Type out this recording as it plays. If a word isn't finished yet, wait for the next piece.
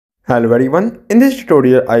Hello everyone, in this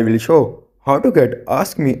tutorial I will show how to get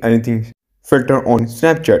Ask Me Anything filter on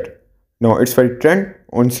Snapchat. Now it's very trend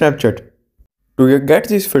on Snapchat. To get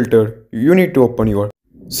this filter, you need to open your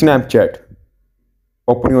Snapchat.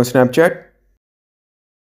 Open your Snapchat.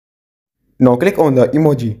 Now click on the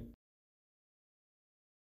emoji.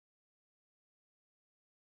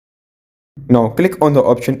 Now click on the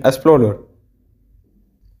option Explorer.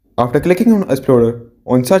 After clicking on Explorer,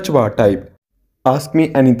 on search bar type Ask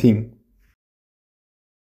Me Anything.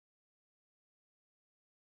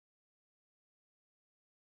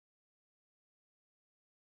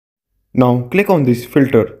 Now click on this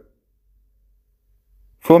filter.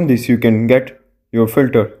 From this you can get your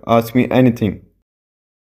filter Ask Me Anything.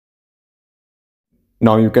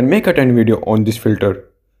 Now you can make a 10 video on this filter.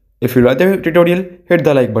 If you like the tutorial, hit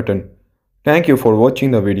the like button. Thank you for watching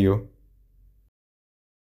the video.